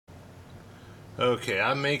Okay,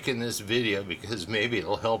 I'm making this video because maybe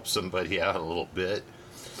it'll help somebody out a little bit.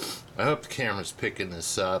 I hope the camera's picking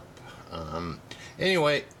this up.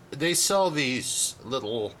 Anyway, they sell these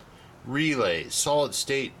little relays, solid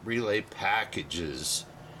state relay packages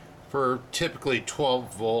for typically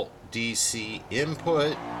 12 volt DC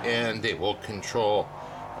input, and they will control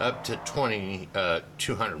up to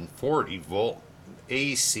 240 volt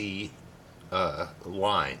AC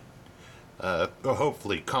line.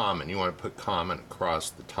 Hopefully common. You want to put common across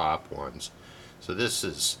the top ones. So this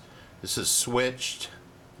is switched,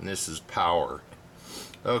 and this is powered.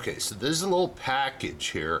 Okay, so there's a little package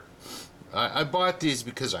here. I bought these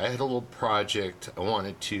because I had a little project. I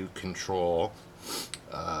wanted to control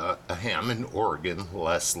a Hammond organ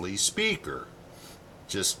Leslie speaker,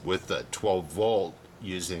 just with a 12 volt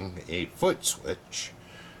using a foot switch.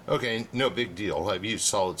 Okay, no big deal. I've used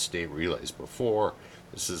solid state relays before.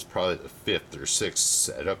 This is probably the 5th or 6th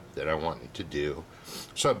setup that I wanted to do.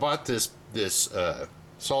 So I bought this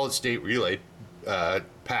solid state relay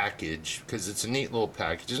package because it's a neat little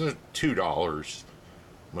package. It's $2,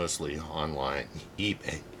 mostly online,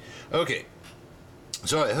 eBay. Okay,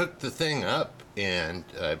 so I hooked the thing up and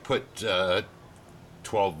I put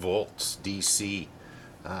 12 volts DC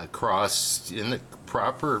across in the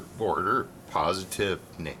proper order, positive,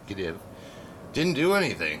 negative. Didn't do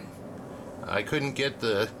anything. I couldn't get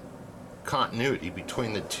the continuity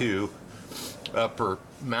between the two upper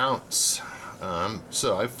mounts.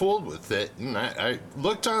 So I fooled with it, and I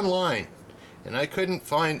looked online, and I couldn't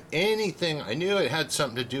find anything. I knew it had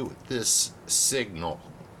something to do with this signal.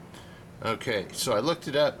 Okay, so I looked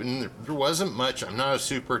it up, and there wasn't much. I'm not a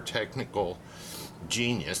super technical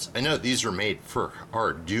genius. I know these are made for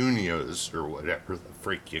Arduinos, or whatever the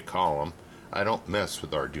freak you call them. I don't mess with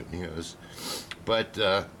Arduinos. But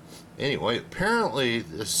anyway, apparently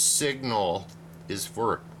the signal is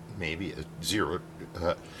for maybe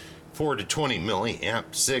a 4 to 20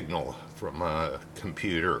 milliamp signal from a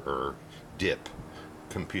computer or DIP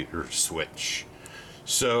computer switch.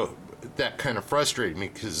 So that kind of frustrated me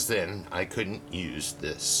because then I couldn't use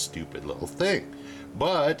this stupid little thing.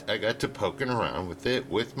 But I got to poking around with it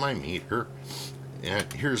with my meter,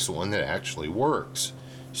 and here's the one that actually works.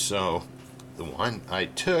 So the one I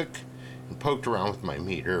took and poked around with my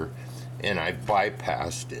meter, and I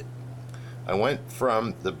bypassed it. I went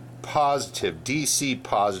from the positive, DC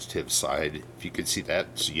positive side, if you could see that,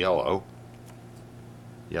 it's yellow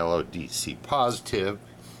DC positive,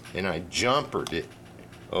 and I jumpered it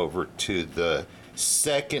over to the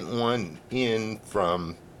second one in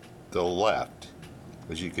from the left,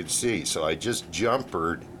 as you can see. So I just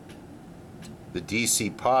jumpered the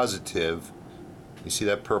DC positive. You see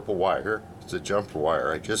that purple wire? It's a jumper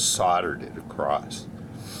wire. I just soldered it across.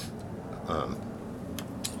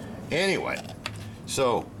 Anyway,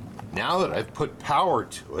 so now that I've put power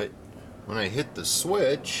to it, when I hit the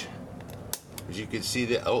switch, as you can see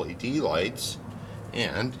the LED lights,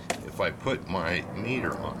 and if I put my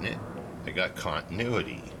meter on it, I got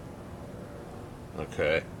continuity.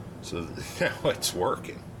 Okay, so now it's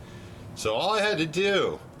working. So all I had to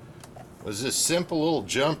do was this simple little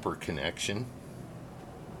jumper connection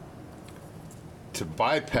to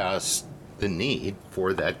bypass the need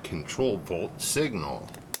for that control volt signal.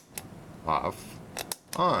 Off,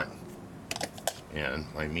 on, and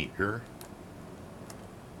my meter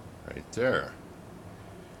right there.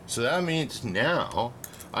 So that means now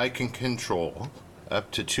I can control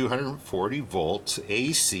up to 240 volts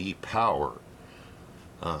AC power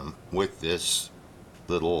with this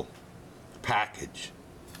little package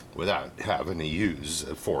without having to use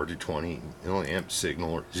a 4 to 20 milliamp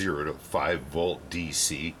signal or 0 to 5 volt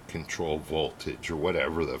DC control voltage or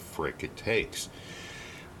whatever the frick it takes.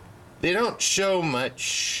 They don't show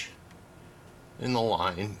much in the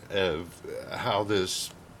line of how this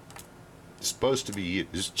is supposed to be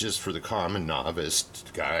used, just for the common novice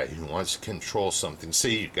guy who wants to control something. Say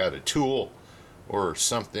you got a tool or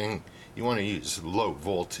something, you want to use a low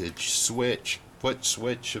voltage switch, foot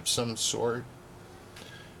switch of some sort,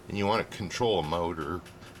 and you want to control a motor,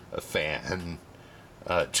 a fan,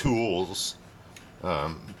 tools, a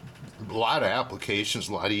lot of applications,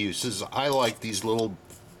 a lot of uses. I like these little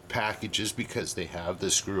packages because they have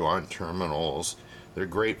the screw-on terminals. They're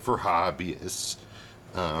great for hobbyists.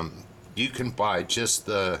 You can buy just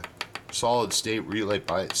the solid state relay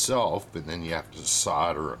by itself, and then you have to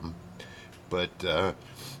solder them. But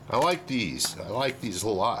I like these. I like these a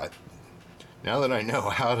lot. Now that I know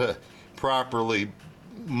how to properly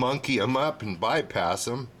monkey them up and bypass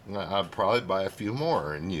them, I'll probably buy a few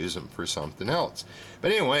more and use them for something else.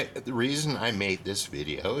 But anyway, the reason I made this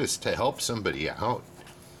video is to help somebody out.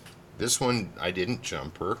 This one I didn't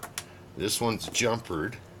jumper. This one's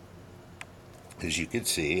jumpered, as you can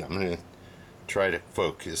see. I'm going to try to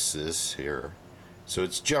focus this here. So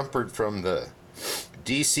it's jumpered from the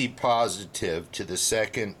DC positive to the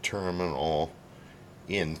second terminal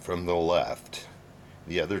in from the left.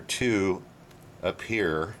 The other two up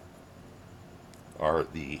here are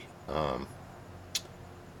the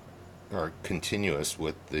are continuous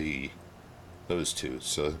with those two.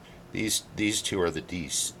 So these two are the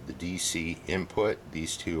DC input.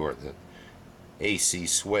 These two are the AC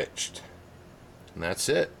switched. And that's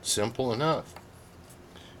it. Simple enough.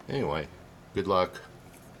 Anyway, good luck.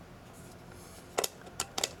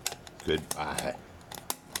 Goodbye.